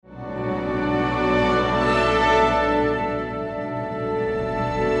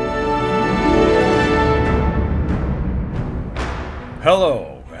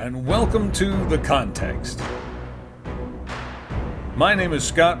Hello, and welcome to The Context. My name is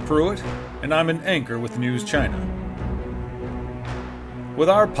Scott Pruitt, and I'm an anchor with News China. With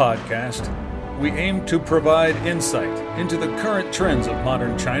our podcast, we aim to provide insight into the current trends of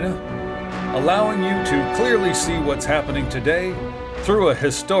modern China, allowing you to clearly see what's happening today through a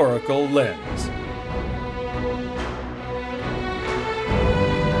historical lens.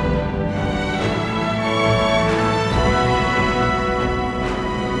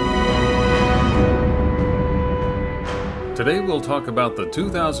 Today we'll talk about the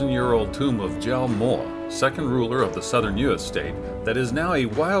 2,000-year-old tomb of Zhao Mo, second ruler of the Southern Yue State, that is now a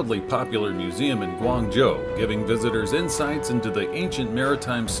wildly popular museum in Guangzhou, giving visitors insights into the ancient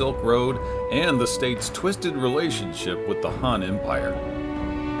Maritime Silk Road and the state's twisted relationship with the Han Empire.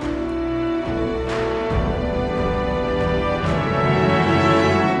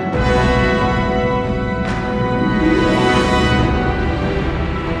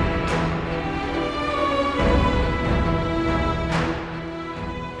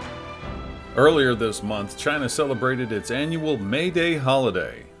 Earlier this month, China celebrated its annual May Day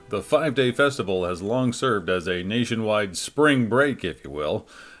holiday. The 5-day festival has long served as a nationwide spring break, if you will,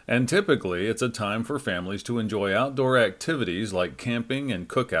 and typically it's a time for families to enjoy outdoor activities like camping and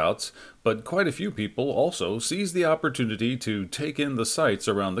cookouts, but quite a few people also seize the opportunity to take in the sights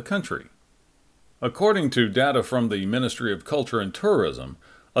around the country. According to data from the Ministry of Culture and Tourism,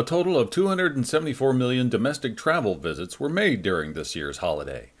 a total of 274 million domestic travel visits were made during this year's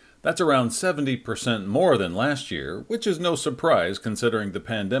holiday. That's around 70% more than last year, which is no surprise considering the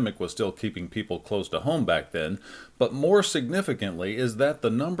pandemic was still keeping people close to home back then, but more significantly is that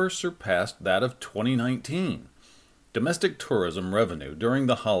the number surpassed that of 2019. Domestic tourism revenue during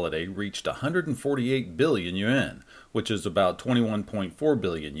the holiday reached 148 billion yuan, which is about 21.4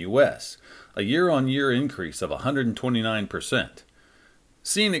 billion US, a year-on-year increase of 129%.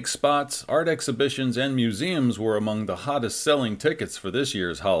 Scenic spots, art exhibitions, and museums were among the hottest-selling tickets for this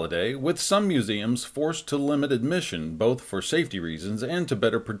year's holiday, with some museums forced to limit admission both for safety reasons and to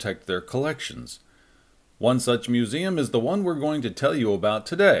better protect their collections. One such museum is the one we're going to tell you about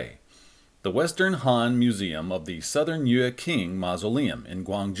today, the Western Han Museum of the Southern Yue King Mausoleum in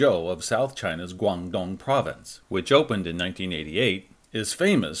Guangzhou of South China's Guangdong province, which opened in 1988. Is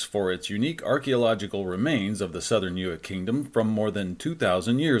famous for its unique archaeological remains of the Southern Yue Kingdom from more than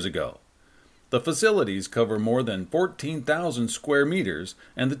 2,000 years ago. The facilities cover more than 14,000 square meters,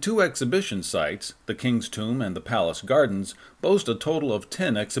 and the two exhibition sites, the King's Tomb and the Palace Gardens, boast a total of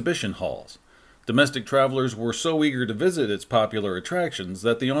 10 exhibition halls. Domestic travelers were so eager to visit its popular attractions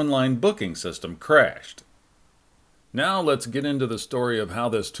that the online booking system crashed. Now let's get into the story of how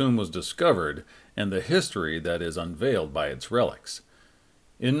this tomb was discovered and the history that is unveiled by its relics.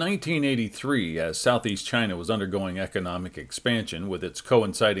 In 1983, as Southeast China was undergoing economic expansion with its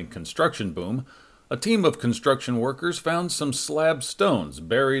coinciding construction boom, a team of construction workers found some slab stones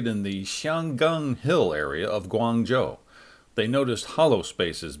buried in the Xianggang Hill area of Guangzhou. They noticed hollow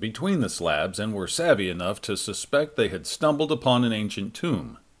spaces between the slabs and were savvy enough to suspect they had stumbled upon an ancient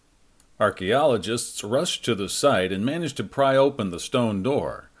tomb. Archaeologists rushed to the site and managed to pry open the stone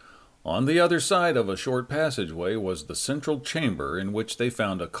door. On the other side of a short passageway was the central chamber in which they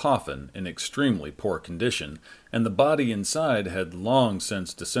found a coffin in extremely poor condition, and the body inside had long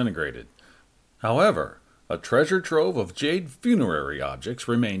since disintegrated. However, a treasure trove of jade funerary objects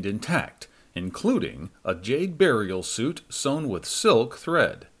remained intact, including a jade burial suit sewn with silk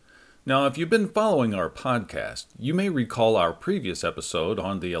thread. Now, if you've been following our podcast, you may recall our previous episode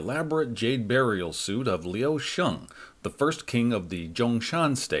on the elaborate jade burial suit of Liu Sheng, the first king of the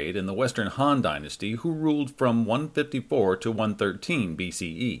Zhongshan state in the Western Han dynasty who ruled from 154 to 113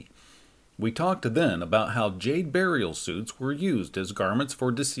 BCE. We talked then about how jade burial suits were used as garments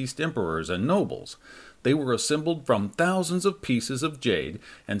for deceased emperors and nobles. They were assembled from thousands of pieces of jade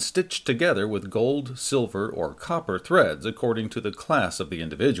and stitched together with gold, silver, or copper threads according to the class of the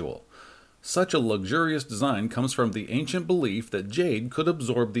individual. Such a luxurious design comes from the ancient belief that jade could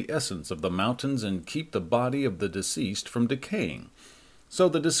absorb the essence of the mountains and keep the body of the deceased from decaying. So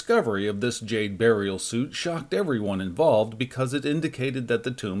the discovery of this jade burial suit shocked everyone involved because it indicated that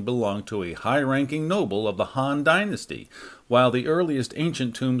the tomb belonged to a high-ranking noble of the Han dynasty, while the earliest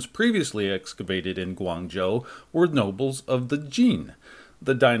ancient tombs previously excavated in Guangzhou were nobles of the Jin,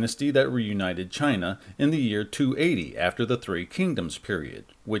 the dynasty that reunited China in the year 280 after the Three Kingdoms period,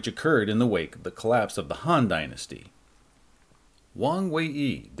 which occurred in the wake of the collapse of the Han dynasty. Wang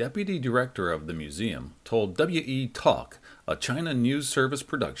Weiyi, deputy director of the museum, told WE Talk, a China news service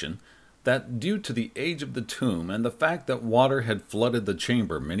production, that due to the age of the tomb and the fact that water had flooded the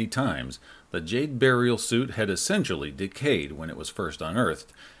chamber many times, the jade burial suit had essentially decayed when it was first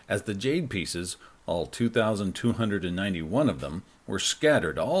unearthed, as the jade pieces, all 2,291 of them, were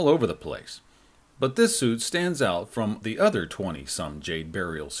scattered all over the place. But this suit stands out from the other 20-some jade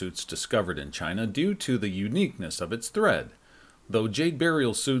burial suits discovered in China due to the uniqueness of its thread. Though jade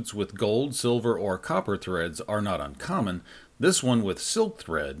burial suits with gold, silver, or copper threads are not uncommon, this one with silk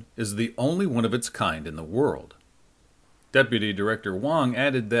thread is the only one of its kind in the world. Deputy Director Wang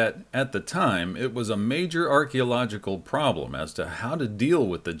added that, at the time, it was a major archaeological problem as to how to deal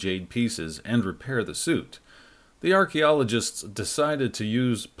with the jade pieces and repair the suit. The archaeologists decided to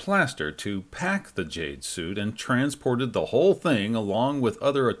use plaster to pack the jade suit and transported the whole thing along with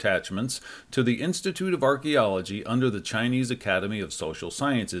other attachments to the Institute of Archaeology under the Chinese Academy of Social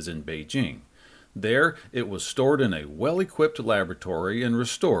Sciences in Beijing. There, it was stored in a well-equipped laboratory and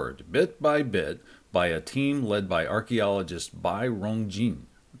restored, bit by bit, by a team led by archaeologist Bai Rongjin,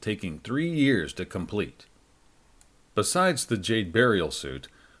 taking 3 years to complete. Besides the jade burial suit,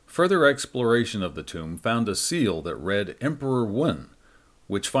 further exploration of the tomb found a seal that read Emperor Wen,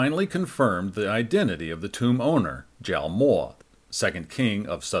 which finally confirmed the identity of the tomb owner, Zhao Mo, second king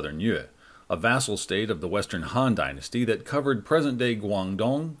of Southern Yue, a vassal state of the Western Han Dynasty that covered present-day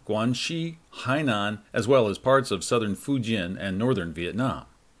Guangdong, Guangxi, Hainan, as well as parts of southern Fujian and northern Vietnam.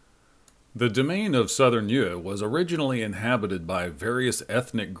 The domain of Southern Yue was originally inhabited by various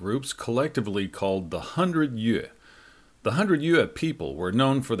ethnic groups collectively called the 100 Yue. The 100 Yue people were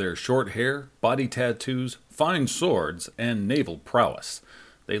known for their short hair, body tattoos, fine swords, and naval prowess.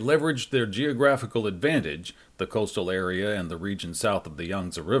 They leveraged their geographical advantage, the coastal area and the region south of the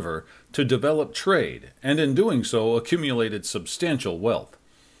Yangtze River, to develop trade, and in doing so accumulated substantial wealth.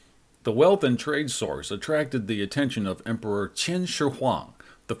 The wealth and trade source attracted the attention of Emperor Qin Shi Huang,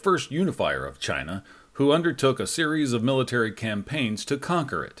 the first unifier of China, who undertook a series of military campaigns to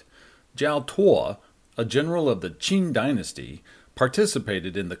conquer it. Zhao Tuo, a general of the Qin dynasty,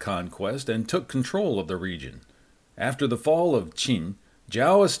 participated in the conquest and took control of the region. After the fall of Qin,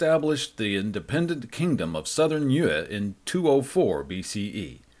 Zhao established the independent kingdom of Southern Yue in 204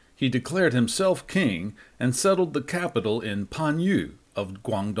 BCE. He declared himself king and settled the capital in Panyu of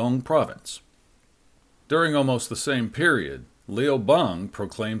Guangdong province. During almost the same period, Liu Bang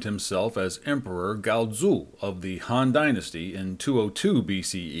proclaimed himself as Emperor Guangzhou of the Han Dynasty in 202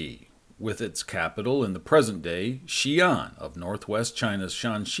 BCE, with its capital in the present-day Xi'an of northwest China's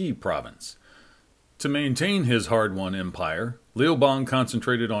Shanxi province. To maintain his hard-won empire, Liu Bang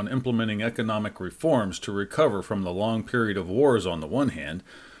concentrated on implementing economic reforms to recover from the long period of wars on the one hand,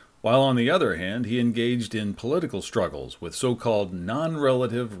 while on the other hand he engaged in political struggles with so-called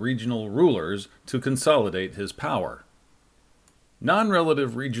non-relative regional rulers to consolidate his power.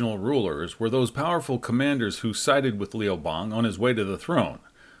 Non-relative regional rulers were those powerful commanders who sided with Liu Bang on his way to the throne.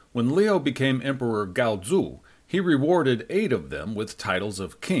 When Liu became Emperor Guangzhou, he rewarded 8 of them with titles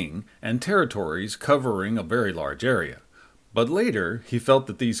of king and territories covering a very large area. But later, he felt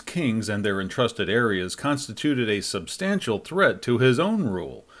that these kings and their entrusted areas constituted a substantial threat to his own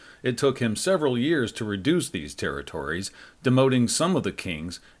rule. It took him several years to reduce these territories, demoting some of the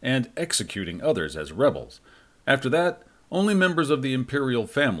kings and executing others as rebels. After that, only members of the imperial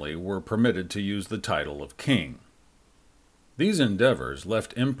family were permitted to use the title of king. These endeavors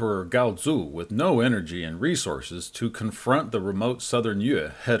left Emperor Guangzhou with no energy and resources to confront the remote Southern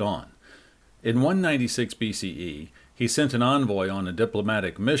Yue head-on. In 196 BCE, he sent an envoy on a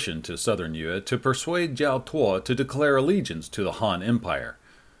diplomatic mission to Southern Yue to persuade Zhao Tuo to declare allegiance to the Han Empire.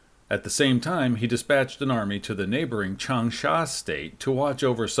 At the same time, he dispatched an army to the neighboring Changsha state to watch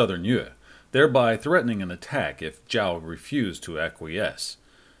over Southern Yue, thereby threatening an attack if Zhao refused to acquiesce.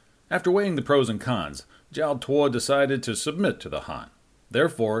 After weighing the pros and cons, Zhao Tuo decided to submit to the Han.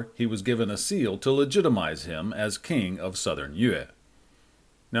 Therefore, he was given a seal to legitimize him as king of Southern Yue.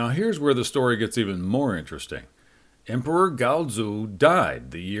 Now here's where the story gets even more interesting. Emperor Guangzhou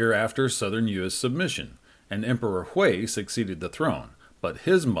died the year after Southern Yue's submission, and Emperor Hui succeeded the throne, but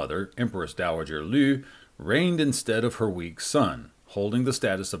his mother, Empress Dowager Lu, reigned instead of her weak son, holding the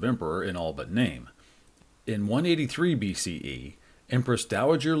status of emperor in all but name. In 183 BCE, Empress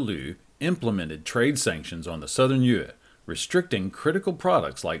Dowager Lu implemented trade sanctions on the Southern Yue, restricting critical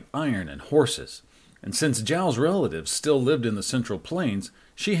products like iron and horses. And since Zhao's relatives still lived in the Central Plains,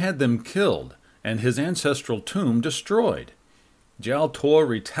 she had them killed and his ancestral tomb destroyed. Zhao Tuo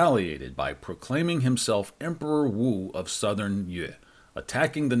retaliated by proclaiming himself Emperor Wu of Southern Yue,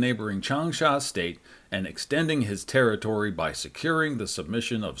 attacking the neighboring Changsha state and extending his territory by securing the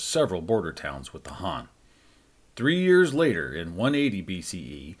submission of several border towns with the Han. 3 years later, in 180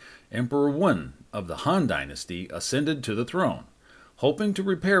 BCE, Emperor Wen of the Han Dynasty ascended to the throne. Hoping to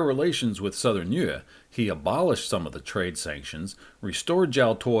repair relations with Southern Yue, he abolished some of the trade sanctions, restored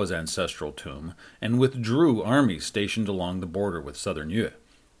Zhao Tuo's ancestral tomb, and withdrew armies stationed along the border with Southern Yue.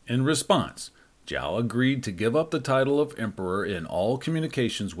 In response, Zhao agreed to give up the title of emperor in all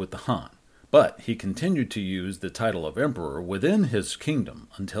communications with the Han, but he continued to use the title of emperor within his kingdom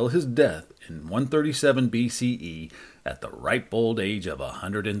until his death in 137 BCE at the ripe old age of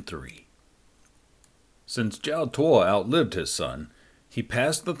 103. Since Zhao Tuo outlived his son, he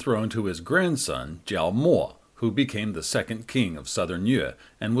passed the throne to his grandson, Zhao Mo, who became the second king of Southern Yue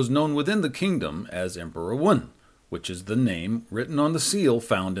and was known within the kingdom as Emperor Wen, which is the name written on the seal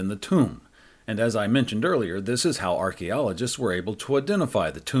found in the tomb. And as I mentioned earlier, this is how archaeologists were able to identify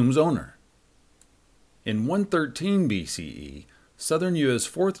the tomb's owner. In 113 BCE, Southern Yue's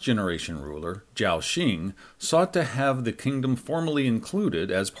fourth-generation ruler, Zhao Xing, sought to have the kingdom formally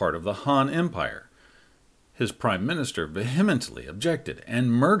included as part of the Han Empire. His prime minister vehemently objected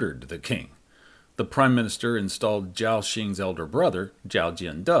and murdered the king. The prime minister installed Zhao Xing's elder brother, Zhao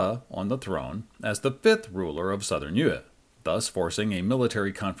Jiande, on the throne as the fifth ruler of Southern Yue, thus forcing a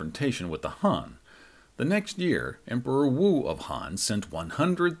military confrontation with the Han. The next year, Emperor Wu of Han sent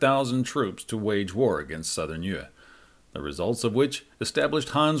 100,000 troops to wage war against Southern Yue, the results of which established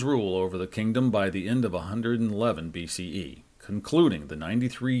Han's rule over the kingdom by the end of 111 BCE, concluding the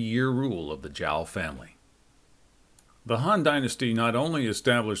 93-year rule of the Zhao family. The Han Dynasty not only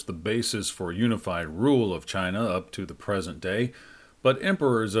established the basis for unified rule of China up to the present day, but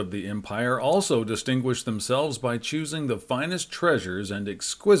emperors of the empire also distinguished themselves by choosing the finest treasures and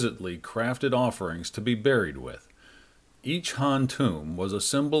exquisitely crafted offerings to be buried with. Each Han tomb was a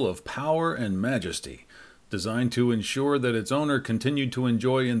symbol of power and majesty, designed to ensure that its owner continued to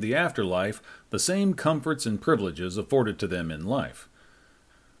enjoy in the afterlife the same comforts and privileges afforded to them in life.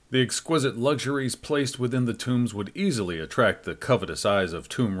 The exquisite luxuries placed within the tombs would easily attract the covetous eyes of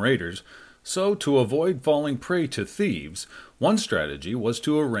tomb raiders, so to avoid falling prey to thieves, one strategy was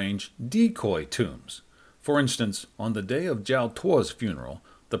to arrange decoy tombs. For instance, on the day of Zhao Tuo's funeral,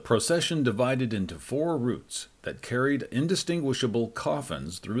 the procession divided into 4 routes that carried indistinguishable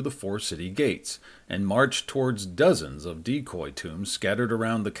coffins through the 4 city gates and marched towards dozens of decoy tombs scattered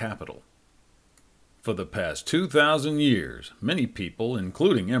around the capital. For the past 2,000 years, many people,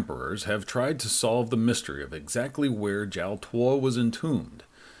 including emperors, have tried to solve the mystery of exactly where Zhao Tuo was entombed.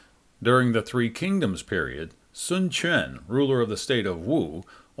 During the Three Kingdoms period, Sun Quan, ruler of the state of Wu,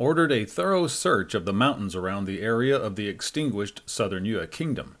 ordered a thorough search of the mountains around the area of the extinguished Southern Yue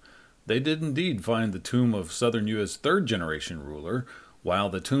kingdom. They did indeed find the tomb of Southern Yue's third-generation ruler, while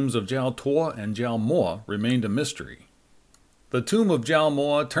the tombs of Zhao Tuo and Zhao Mo remained a mystery. The tomb of Zhao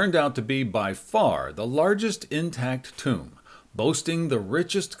Mo turned out to be by far the largest intact tomb, boasting the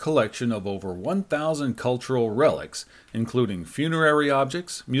richest collection of over 1,000 cultural relics, including funerary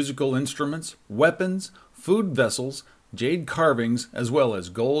objects, musical instruments, weapons, food vessels, jade carvings, as well as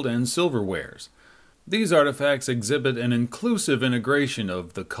gold and silver wares. These artifacts exhibit an inclusive integration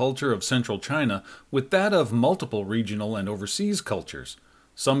of the culture of central China with that of multiple regional and overseas cultures.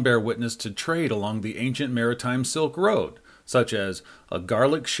 Some bear witness to trade along the ancient Maritime Silk Road, such as a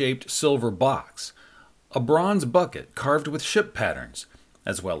garlic-shaped silver box, a bronze bucket carved with ship patterns,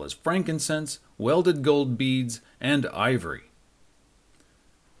 as well as frankincense, welded gold beads, and ivory.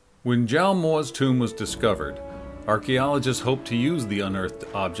 When Zhao Mo's tomb was discovered, archaeologists hoped to use the unearthed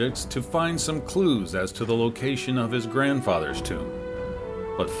objects to find some clues as to the location of his grandfather's tomb.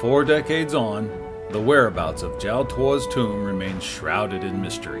 But 4 decades on, the whereabouts of Zhao Tuo's tomb remains shrouded in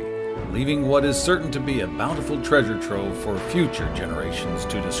mystery, leaving what is certain to be a bountiful treasure trove for future generations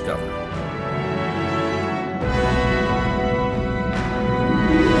to discover.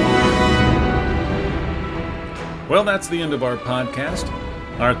 Well, that's the end of our podcast.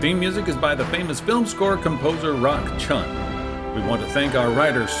 Our theme music is by the famous film score composer Rock Chun. We want to thank our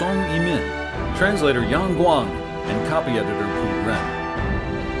writer Song Yimin, translator Yang Guang, and copy editor Pu Ren.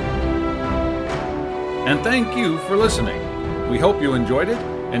 And thank you for listening. We hope you enjoyed it,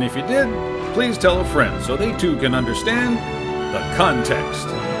 and if you did, please tell a friend so they too can understand the context.